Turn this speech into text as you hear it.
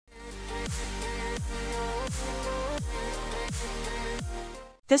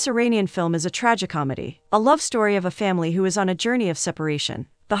This Iranian film is a tragicomedy, a love story of a family who is on a journey of separation.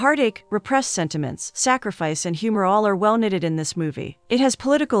 The heartache, repressed sentiments, sacrifice and humor all are well knitted in this movie. It has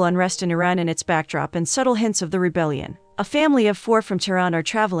political unrest in Iran in its backdrop and subtle hints of the rebellion. A family of 4 from Tehran are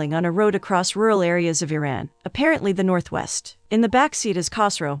traveling on a road across rural areas of Iran, apparently the northwest. In the back seat is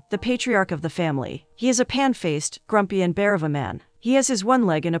Khosrow, the patriarch of the family. He is a pan-faced, grumpy and bare of a man. He has his one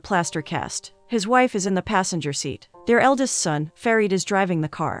leg in a plaster cast. His wife is in the passenger seat. Their eldest son, Farid, is driving the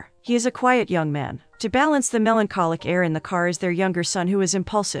car. He is a quiet young man. To balance the melancholic air in the car is their younger son, who is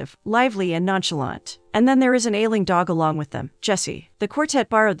impulsive, lively and nonchalant. And then there is an ailing dog along with them, Jesse. The quartet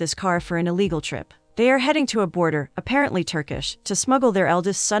borrowed this car for an illegal trip. They are heading to a border, apparently Turkish, to smuggle their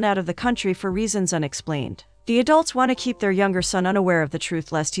eldest son out of the country for reasons unexplained. The adults want to keep their younger son unaware of the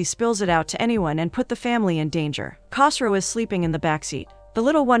truth lest he spills it out to anyone and put the family in danger. Khosrow is sleeping in the backseat. The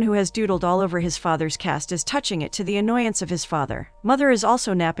little one, who has doodled all over his father's cast, is touching it to the annoyance of his father. Mother is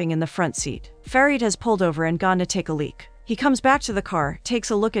also napping in the front seat. Farid has pulled over and gone to take a leak. He comes back to the car, takes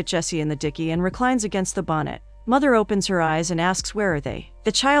a look at Jesse in the dicky and reclines against the bonnet. Mother opens her eyes and asks, "Where are they?"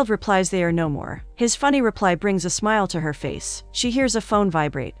 The child replies, "They are no more." His funny reply brings a smile to her face. She hears a phone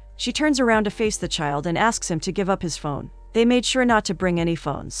vibrate. She turns around to face the child and asks him to give up his phone. They made sure not to bring any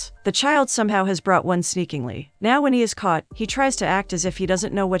phones. The child somehow has brought one sneakingly. Now when he is caught, he tries to act as if he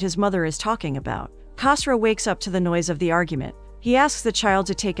doesn't know what his mother is talking about. Khosrow wakes up to the noise of the argument. He asks the child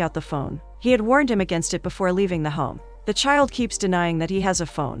to take out the phone. He had warned him against it before leaving the home. The child keeps denying that he has a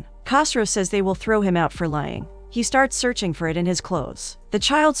phone. Khosrow says they will throw him out for lying. He starts searching for it in his clothes. The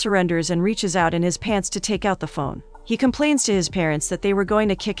child surrenders and reaches out in his pants to take out the phone. He complains to his parents that they were going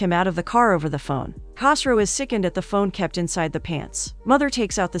to kick him out of the car over the phone. Khosrow is sickened at the phone kept inside the pants. Mother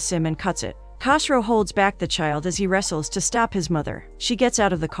takes out the SIM and cuts it. Khosrow holds back the child as he wrestles to stop his mother. She gets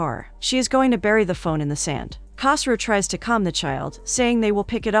out of the car. She is going to bury the phone in the sand. Khosrow tries to calm the child, saying they will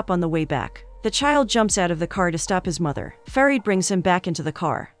pick it up on the way back. The child jumps out of the car to stop his mother. Farid brings him back into the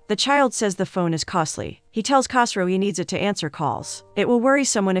car. The child says the phone is costly. He tells Khosrow he needs it to answer calls. It will worry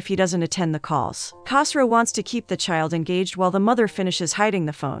someone if he doesn't attend the calls. Khosrow wants to keep the child engaged while the mother finishes hiding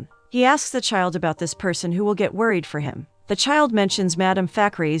the phone. He asks the child about this person who will get worried for him. The child mentions Madame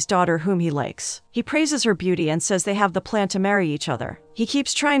Fakhri's daughter, whom he likes. He praises her beauty and says they have the plan to marry each other. He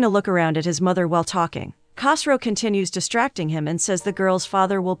keeps trying to look around at his mother while talking. Khosrow continues distracting him and says the girl's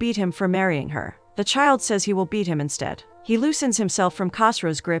father will beat him for marrying her. The child says he will beat him instead. He loosens himself from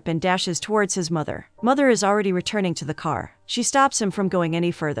Khosrow's grip and dashes towards his mother. Mother is already returning to the car. She stops him from going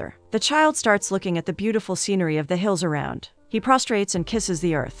any further. The child starts looking at the beautiful scenery of the hills around. He prostrates and kisses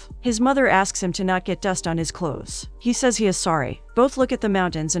the earth. His mother asks him to not get dust on his clothes. He says he is sorry. Both look at the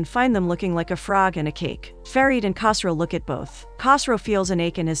mountains and find them looking like a frog and a cake. Farid and Khosrow look at both. Khosrow feels an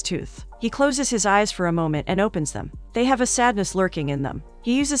ache in his tooth. He closes his eyes for a moment and opens them. They have a sadness lurking in them.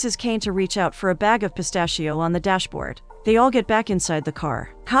 He uses his cane to reach out for a bag of pistachio on the dashboard. They all get back inside the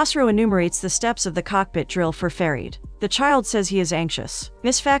car. Khosrow enumerates the steps of the cockpit drill for Farid. The child says he is anxious.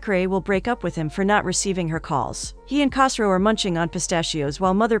 Miss Fakhri will break up with him for not receiving her calls. He and Khosrow are munching on pistachios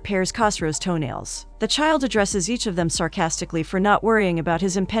while mother pares Khosrow's toenails. The child addresses each of them sarcastically for not worrying about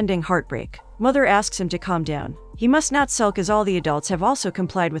his impending heartbreak. Mother asks him to calm down. He must not sulk as all the adults have also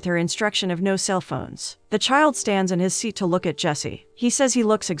complied with her instruction of no cell phones. The child stands in his seat to look at Jesse. He says he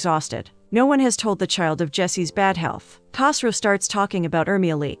looks exhausted. No one has told the child of Jesse's bad health. Khosrow starts talking about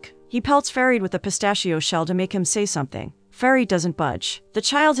Urmia Lake. He pelts Farid with a pistachio shell to make him say something. Farid doesn't budge. The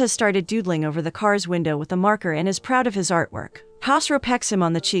child has started doodling over the car's window with a marker and is proud of his artwork. Khosrow pecks him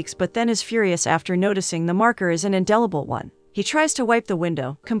on the cheeks but then is furious after noticing the marker is an indelible one. He tries to wipe the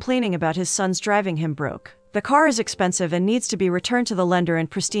window, complaining about his son's driving him broke. The car is expensive and needs to be returned to the lender in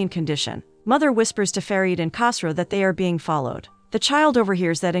pristine condition. Mother whispers to Farid and Khosrow that they are being followed. The child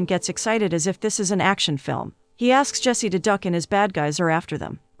overhears that and gets excited as if this is an action film. He asks Jesse to duck and his bad guys are after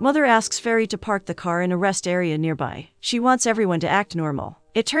them. Mother asks Farid to park the car in a rest area nearby. She wants everyone to act normal.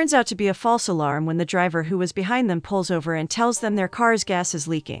 It turns out to be a false alarm when the driver who was behind them pulls over and tells them their car's gas is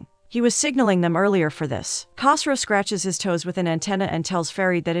leaking. He was signaling them earlier for this. Khosrow scratches his toes with an antenna and tells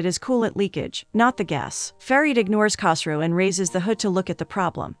Farid that it is coolant leakage, not the gas. Farid ignores Khosrow and raises the hood to look at the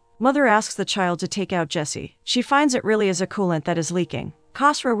problem. Mother asks the child to take out Jesse. She finds it really is a coolant that is leaking.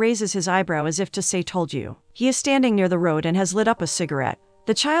 Khosrow raises his eyebrow as if to say told you. He is standing near the road and has lit up a cigarette.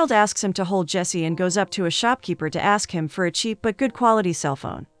 The child asks him to hold Jesse and goes up to a shopkeeper to ask him for a cheap but good quality cell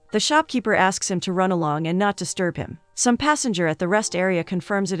phone. The shopkeeper asks him to run along and not disturb him. Some passenger at the rest area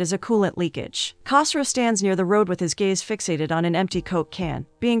confirms it is a coolant leakage. Khosrow stands near the road with his gaze fixated on an empty Coke can,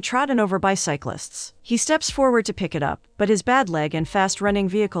 being trodden over by cyclists. He steps forward to pick it up, but his bad leg and fast-running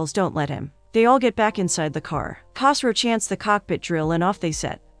vehicles don't let him. They all get back inside the car. Khosrow chants the cockpit drill and off they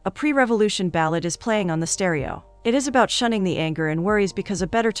set. A pre-revolution ballad is playing on the stereo. It is about shunning the anger and worries because a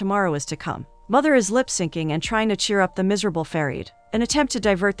better tomorrow is to come. Mother is lip-syncing and trying to cheer up the miserable Farid, an attempt to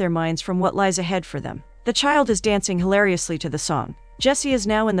divert their minds from what lies ahead for them. The child is dancing hilariously to the song. Jesse is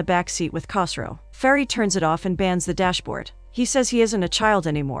now in the back seat with Khosrow. Farid turns it off and bans the dashboard. He says he isn't a child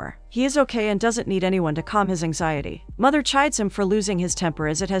anymore. He is okay and doesn't need anyone to calm his anxiety. Mother chides him for losing his temper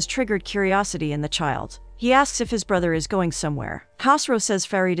as it has triggered curiosity in the child. He asks if his brother is going somewhere. Khosrow says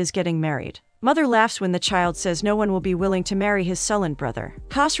Farid is getting married. Mother laughs when the child says no one will be willing to marry his sullen brother.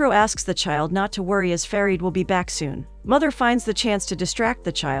 Khosrow asks the child not to worry as Farid will be back soon. Mother finds the chance to distract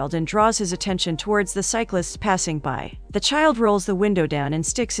the child and draws his attention towards the cyclists passing by. The child rolls the window down and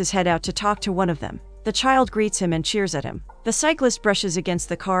sticks his head out to talk to one of them. The child greets him and cheers at him. The cyclist brushes against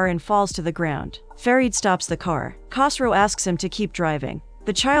the car and falls to the ground. Farid stops the car. Khosrow asks him to keep driving.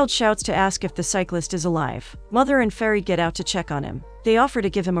 The child shouts to ask if the cyclist is alive. Mother and Farid get out to check on him. They offer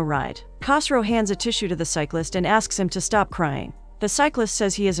to give him a ride. Khosrow hands a tissue to the cyclist and asks him to stop crying. The cyclist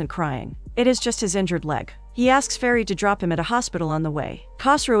says he isn't crying. It is just his injured leg. He asks Farid to drop him at a hospital on the way.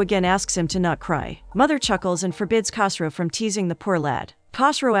 Khosrow again asks him to not cry. Mother chuckles and forbids Khosrow from teasing the poor lad.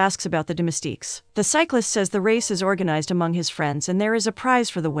 Khosrow asks about the domestiques. The cyclist says the race is organized among his friends and there is a prize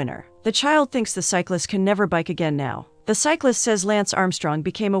for the winner. The child thinks the cyclist can never bike again now. The cyclist says Lance Armstrong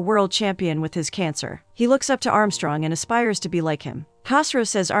became a world champion with his cancer. He looks up to Armstrong and aspires to be like him. Khosrow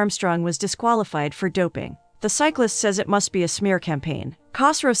says Armstrong was disqualified for doping. The cyclist says it must be a smear campaign.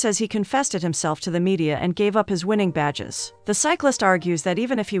 Khosrow says he confessed it himself to the media and gave up his winning badges. The cyclist argues that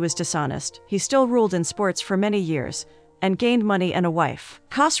even if he was dishonest, he still ruled in sports for many years and gained money and a wife.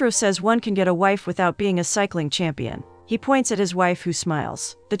 Khosrow says one can get a wife without being a cycling champion. He points at his wife who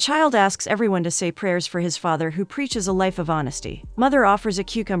smiles. The child asks everyone to say prayers for his father who preaches a life of honesty. Mother offers a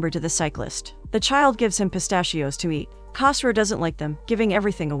cucumber to the cyclist. The child gives him pistachios to eat. Khosrow doesn't like them, giving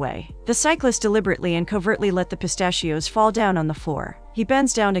everything away. The cyclist deliberately and covertly let the pistachios fall down on the floor. He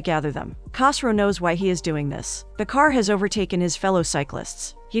bends down to gather them. Khosrow knows why he is doing this. The car has overtaken his fellow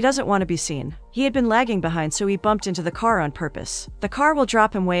cyclists. He doesn't want to be seen. He had been lagging behind, so he bumped into the car on purpose. The car will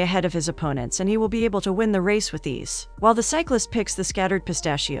drop him way ahead of his opponents and he will be able to win the race with ease. While the cyclist picks the scattered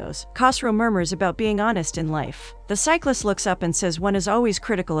pistachios, Khosrow murmurs about being honest in life. The cyclist looks up and says one is always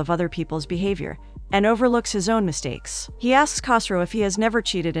critical of other people's behavior and overlooks his own mistakes. He asks Khosrow if he has never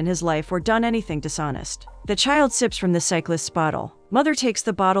cheated in his life or done anything dishonest. The child sips from the cyclist's bottle. Mother takes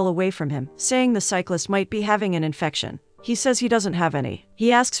the bottle away from him, saying the cyclist might be having an infection. He says he doesn't have any.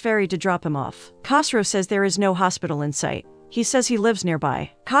 He asks Farid to drop him off. Khosrow says there is no hospital in sight. He says he lives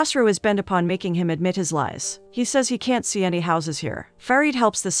nearby. Khosrow is bent upon making him admit his lies. He says he can't see any houses here. Farid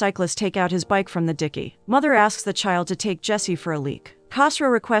helps the cyclist take out his bike from the dicky. Mother asks the child to take Jesse for a leak.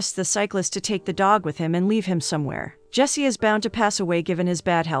 Khosrow requests the cyclist to take the dog with him and leave him somewhere. Jesse is bound to pass away given his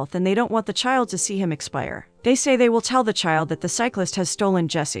bad health and they don't want the child to see him expire. They say they will tell the child that the cyclist has stolen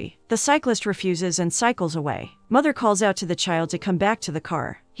Jesse. The cyclist refuses and cycles away. Mother calls out to the child to come back to the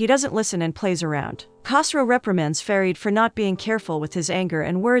car. He doesn't listen and plays around. Khosrow reprimands Farid for not being careful with his anger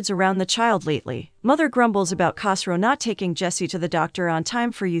and words around the child lately. Mother grumbles about Khosrow not taking Jesse to the doctor on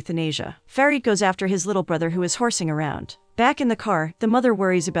time for euthanasia. Farid goes after his little brother who is horsing around. Back in the car, the mother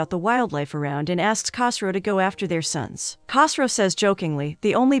worries about the wildlife around and asks Khosrow to go after their sons. Khosrow says jokingly,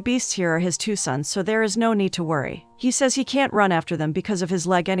 the only beasts here are his two sons, so there is no need to worry. He says he can't run after them because of his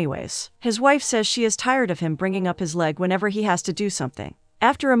leg anyways. His wife says she is tired of him bringing up his leg whenever he has to do something.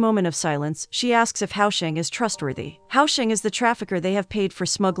 After a moment of silence, she asks if Haosheng is trustworthy. Haosheng is the trafficker they have paid for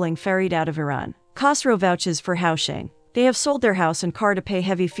smuggling Farid out of Iran. Khosrow vouches for Haosheng. They have sold their house and car to pay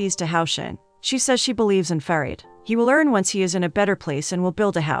heavy fees to Haosheng. She says she believes in Farid. He will earn once he is in a better place and will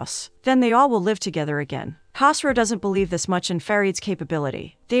build a house. Then they all will live together again. Khosrow doesn't believe this much in Farid's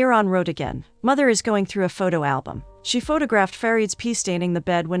capability. They are on road again. Mother is going through a photo album. She photographed Farid's pee staining the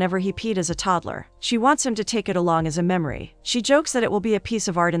bed whenever he peed as a toddler. She wants him to take it along as a memory. She jokes that it will be a piece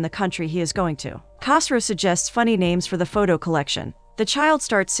of art in the country he is going to. Khosrow suggests funny names for the photo collection. The child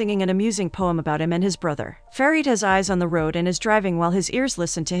starts singing an amusing poem about him and his brother. Farid has eyes on the road and is driving while his ears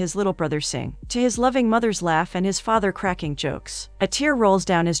listen to his little brother sing, to his loving mother's laugh and his father cracking jokes. A tear rolls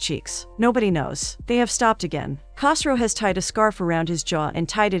down his cheeks. Nobody knows. They have stopped again. Khosrow has tied a scarf around his jaw and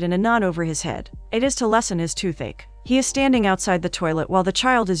tied it in a knot over his head. It is to lessen his toothache. He is standing outside the toilet while the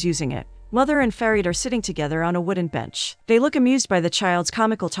child is using it. Mother and Farid are sitting together on a wooden bench. They look amused by the child's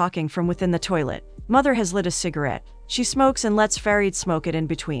comical talking from within the toilet. Mother has lit a cigarette. She smokes and lets Farid smoke it in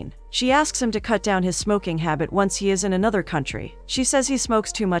between. She asks him to cut down his smoking habit once he is in another country. She says he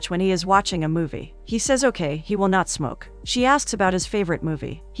smokes too much when he is watching a movie. He says okay, he will not smoke. She asks about his favorite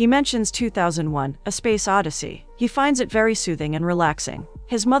movie. He mentions 2001, A Space Odyssey. He finds it very soothing and relaxing.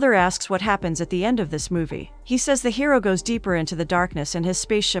 His mother asks what happens at the end of this movie. He says the hero goes deeper into the darkness in his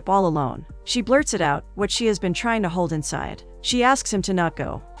spaceship all alone. She blurts it out, what she has been trying to hold inside. She asks him to not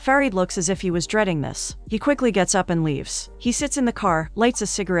go. Farid looks as if he was dreading this. He quickly gets up and leaves. He sits in the car, lights a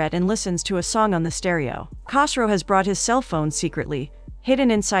cigarette and listens to a song on the stereo. Khosrow has brought his cell phone secretly,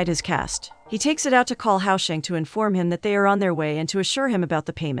 hidden inside his cast. He takes it out to call Haosheng to inform him that they are on their way and to assure him about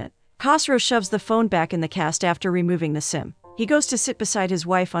the payment. Khosrow shoves the phone back in the cast after removing the SIM. He goes to sit beside his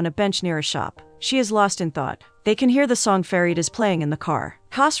wife on a bench near a shop. She is lost in thought. They can hear the song Farid is playing in the car.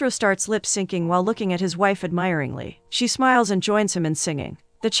 Khosrow starts lip-syncing while looking at his wife admiringly. She smiles and joins him in singing.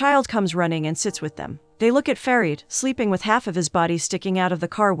 The child comes running and sits with them. They look at Farid, sleeping with half of his body sticking out of the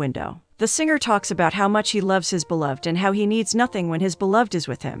car window. The singer talks about how much he loves his beloved and how he needs nothing when his beloved is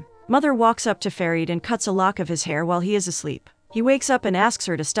with him. Mother walks up to Farid and cuts a lock of his hair while he is asleep. He wakes up and asks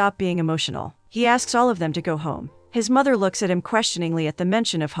her to stop being emotional. He asks all of them to go home. His mother looks at him questioningly at the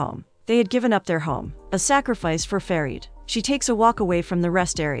mention of home. They had given up their home, a sacrifice for Farid. She takes a walk away from the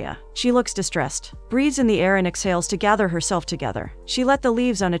rest area. She looks distressed, breathes in the air and exhales to gather herself together. She let the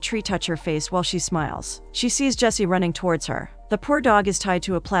leaves on a tree touch her face while she smiles. She sees Jesse running towards her. The poor dog is tied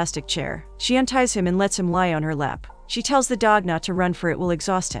to a plastic chair. She unties him and lets him lie on her lap. She tells the dog not to run for it will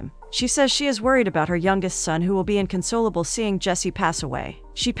exhaust him. She says she is worried about her youngest son who will be inconsolable seeing Jesse pass away.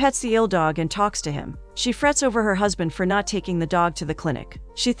 She pets the ill dog and talks to him. She frets over her husband for not taking the dog to the clinic.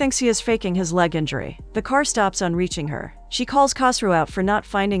 She thinks he is faking his leg injury. The car stops on reaching her. She calls Khosrow out for not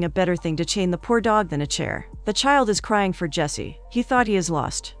finding a better thing to chain the poor dog than a chair. The child is crying for Jesse. He thought he is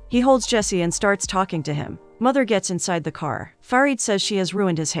lost. He holds Jesse and starts talking to him. Mother gets inside the car. Farid says she has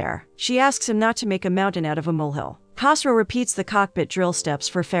ruined his hair. She asks him not to make a mountain out of a molehill. Khosrow repeats the cockpit drill steps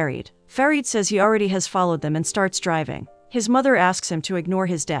for Farid. Farid says he already has followed them and starts driving. His mother asks him to ignore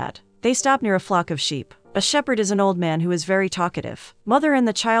his dad. They stop near a flock of sheep. A shepherd is an old man who is very talkative. Mother and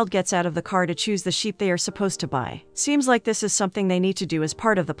the child gets out of the car to choose the sheep they are supposed to buy. Seems like this is something they need to do as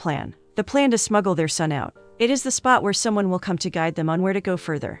part of the plan. The plan to smuggle their son out. It is the spot where someone will come to guide them on where to go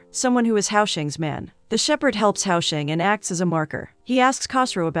further. Someone who is Haosheng's man. The shepherd helps Haosheng and acts as a marker. He asks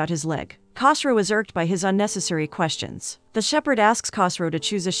Khosrow about his leg. Khosrow is irked by his unnecessary questions. The shepherd asks Khosrow to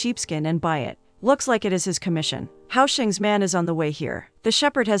choose a sheepskin and buy it. Looks like it is his commission. Haosheng's man is on the way here. The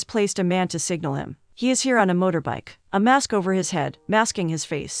shepherd has placed a man to signal him. He is here on a motorbike. A mask over his head, masking his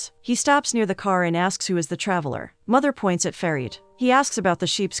face. He stops near the car and asks who is the traveler. Mother points at Farid. He asks about the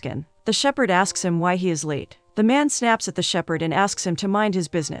sheepskin. The shepherd asks him why he is late. The man snaps at the shepherd and asks him to mind his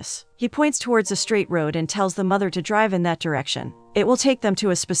business. He points towards a straight road and tells the mother to drive in that direction. It will take them to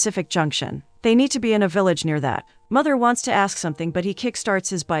a specific junction. They need to be in a village near that. Mother wants to ask something but he kickstarts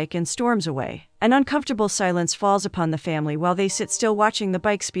his bike and storms away. An uncomfortable silence falls upon the family while they sit still watching the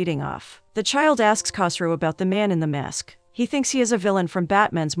bike speeding off. The child asks Khosrow about the man in the mask. He thinks he is a villain from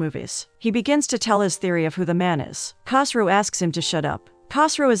Batman's movies. He begins to tell his theory of who the man is. Khosrow asks him to shut up.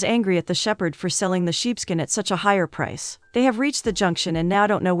 Khosrow is angry at the shepherd for selling the sheepskin at such a higher price. They have reached the junction and now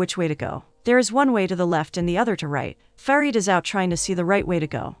don't know which way to go. There is one way to the left and the other to right. Farid is out trying to see the right way to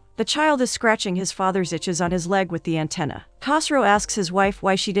go. The child is scratching his father's itches on his leg with the antenna. Khosrow asks his wife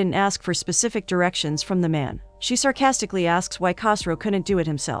why she didn't ask for specific directions from the man. She sarcastically asks why Khosrow couldn't do it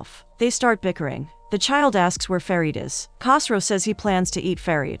himself. They start bickering. The child asks where Farid is. Khosrow says he plans to eat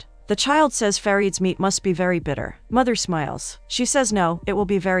Farid. The child says Farid's meat must be very bitter. Mother smiles. She says no, it will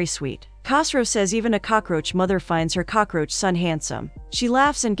be very sweet. Khosrow says even a cockroach mother finds her cockroach son handsome. She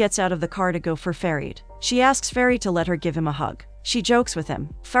laughs and gets out of the car to go for Farid. She asks Farid to let her give him a hug. She jokes with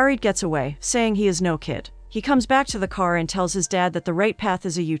him. Farid gets away, saying he is no kid. He comes back to the car and tells his dad that the right path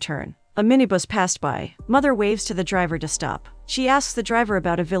is a U-turn. A minibus passed by. Mother waves to the driver to stop. She asks the driver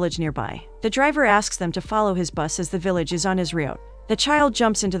about a village nearby. The driver asks them to follow his bus as the village is on his route. The child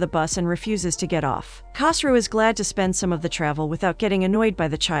jumps into the bus and refuses to get off. Khosrow is glad to spend some of the travel without getting annoyed by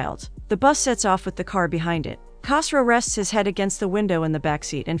the child. The bus sets off with the car behind it. Khosrow rests his head against the window in the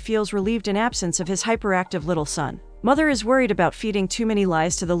backseat and feels relieved in absence of his hyperactive little son. Mother is worried about feeding too many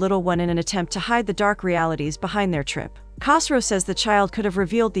lies to the little one in an attempt to hide the dark realities behind their trip. Khosrow says the child could have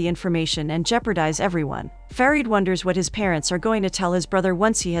revealed the information and jeopardize everyone. Farid wonders what his parents are going to tell his brother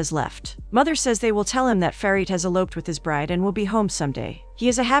once he has left. Mother says they will tell him that Farid has eloped with his bride and will be home someday. He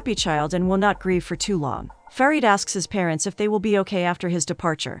is a happy child and will not grieve for too long. Farid asks his parents if they will be okay after his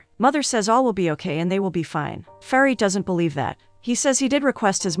departure. Mother says all will be okay and they will be fine. Farid doesn't believe that. He says he did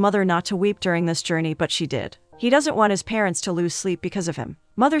request his mother not to weep during this journey, but she did. He doesn't want his parents to lose sleep because of him.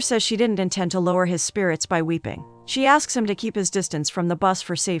 Mother says she didn't intend to lower his spirits by weeping. She asks him to keep his distance from the bus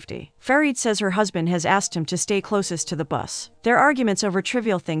for safety. Farid says her husband has asked him to stay closest to the bus. Their arguments over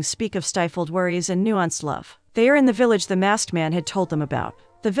trivial things speak of stifled worries and nuanced love. They are in the village the masked man had told them about.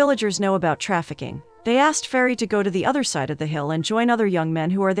 The villagers know about trafficking. They asked Farid to go to the other side of the hill and join other young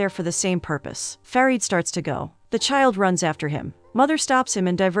men who are there for the same purpose. Farid starts to go. The child runs after him. Mother stops him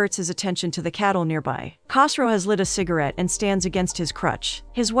and diverts his attention to the cattle nearby. Khosrow has lit a cigarette and stands against his crutch.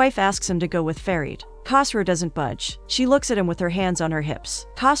 His wife asks him to go with Farid. Khosrow doesn't budge. She looks at him with her hands on her hips.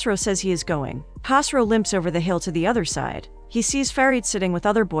 Khosrow says he is going. Khosrow limps over the hill to the other side. He sees Farid sitting with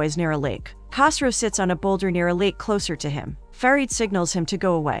other boys near a lake. Khosrow sits on a boulder near a lake closer to him. Farid signals him to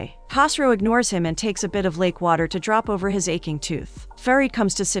go away. Khosrow ignores him and takes a bit of lake water to drop over his aching tooth. Farid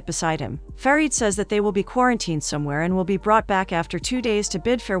comes to sit beside him. Farid says that they will be quarantined somewhere and will be brought back after 2 days to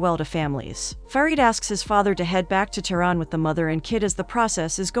bid farewell to families. Farid asks his father to head back to Tehran with the mother and kid as the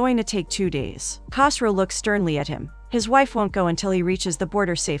process is going to take 2 days. Khosrow looks sternly at him. His wife won't go until he reaches the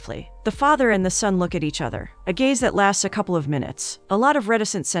border safely. The father and the son look at each other. A gaze that lasts a couple of minutes. A lot of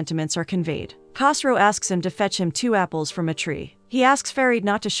reticent sentiments are conveyed. Khosrow asks him to fetch him 2 apples from a tree. He asks Farid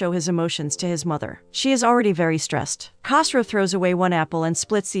not to show his emotions to his mother. She is already very stressed. Khosrow throws away 1 apple and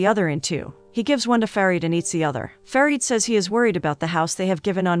splits the other in 2. He gives 1 to Farid and eats the other. Farid says he is worried about the house they have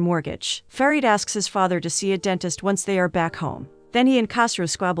given on mortgage. Farid asks his father to see a dentist once they are back home. Then he and Khosrow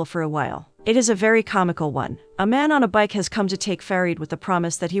squabble for a while. It is a very comical one. A man on a bike has come to take Farid with the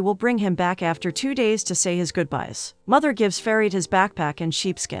promise that he will bring him back after 2 days to say his goodbyes. Mother gives Farid his backpack and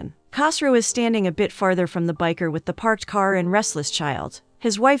sheepskin. Khosrow is standing a bit farther from the biker with the parked car and restless child.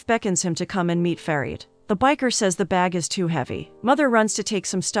 His wife beckons him to come and meet Farid. The biker says the bag is too heavy. Mother runs to take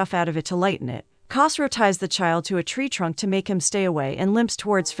some stuff out of it to lighten it. Khosrow ties the child to a tree trunk to make him stay away and limps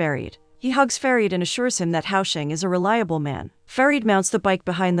towards Farid. He hugs Farid and assures him that Houshang is a reliable man. Farid mounts the bike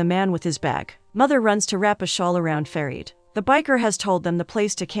behind the man with his bag. Mother runs to wrap a shawl around Farid. The biker has told them the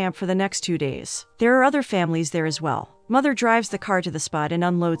place to camp for the next 2 days. There are other families there as well. Mother drives the car to the spot and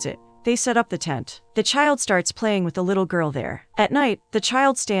unloads it. They set up the tent. The child starts playing with the little girl there. At night, the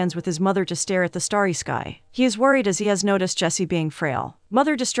child stands with his mother to stare at the starry sky. He is worried as he has noticed Jesse being frail.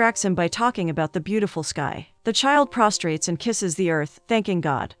 Mother distracts him by talking about the beautiful sky. The child prostrates and kisses the earth, thanking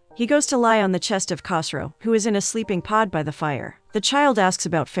God. He goes to lie on the chest of Khosrow, who is in a sleeping pod by the fire. The child asks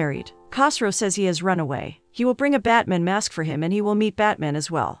about Farid. Khosrow says he has run away. He will bring a Batman mask for him and he will meet Batman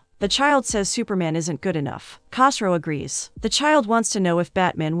as well. The child says Superman isn't good enough. Khosrow agrees. The child wants to know if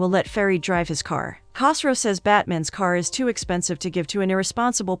Batman will let Farid drive his car. Khosrow says Batman's car is too expensive to give to an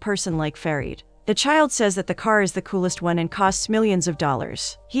irresponsible person like Farid. The child says that the car is the coolest one and costs millions of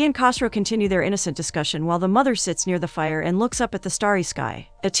dollars. He and Khosrow continue their innocent discussion while the mother sits near the fire and looks up at the starry sky.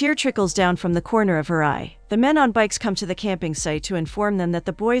 A tear trickles down from the corner of her eye. The men on bikes come to the camping site to inform them that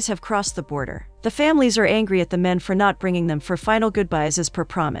the boys have crossed the border. The families are angry at the men for not bringing them for final goodbyes as per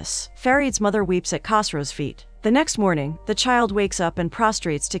promise. Farid's mother weeps at Khosrow's feet. The next morning, the child wakes up and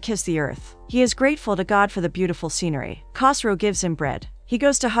prostrates to kiss the earth. He is grateful to God for the beautiful scenery. Khosrow gives him bread. He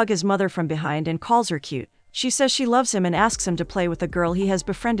goes to hug his mother from behind and calls her cute. She says she loves him and asks him to play with a girl he has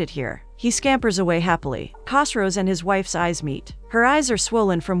befriended here. He scampers away happily. Khosrow's and his wife's eyes meet. Her eyes are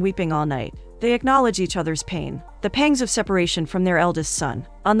swollen from weeping all night. They acknowledge each other's pain, the pangs of separation from their eldest son.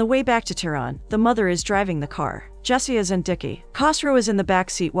 On the way back to Tehran, the mother is driving the car. Jesse is in Dicky. Khosrow is in the back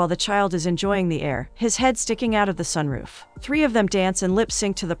seat while the child is enjoying the air, his head sticking out of the sunroof. 3 of them dance and lip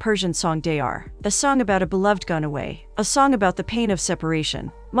sync to the Persian song Dayar, a song about a beloved gone away, a song about the pain of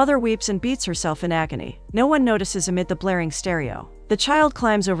separation. Mother weeps and beats herself in agony. No one notices amid the blaring stereo. The child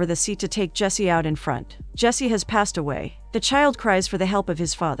climbs over the seat to take Jesse out in front. Jesse has passed away. The child cries for the help of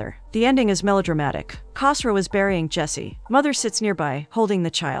his father. The ending is melodramatic. Khosrow is burying Jesse. Mother sits nearby, holding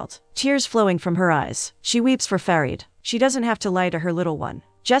the child. Tears flowing from her eyes. She weeps for Farid. She doesn't have to lie to her little one.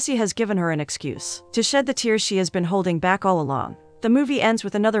 Jesse has given her an excuse to shed the tears she has been holding back all along. The movie ends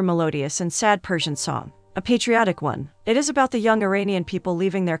with another melodious and sad Persian song. A patriotic one. It is about the young Iranian people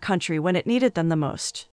leaving their country when it needed them the most.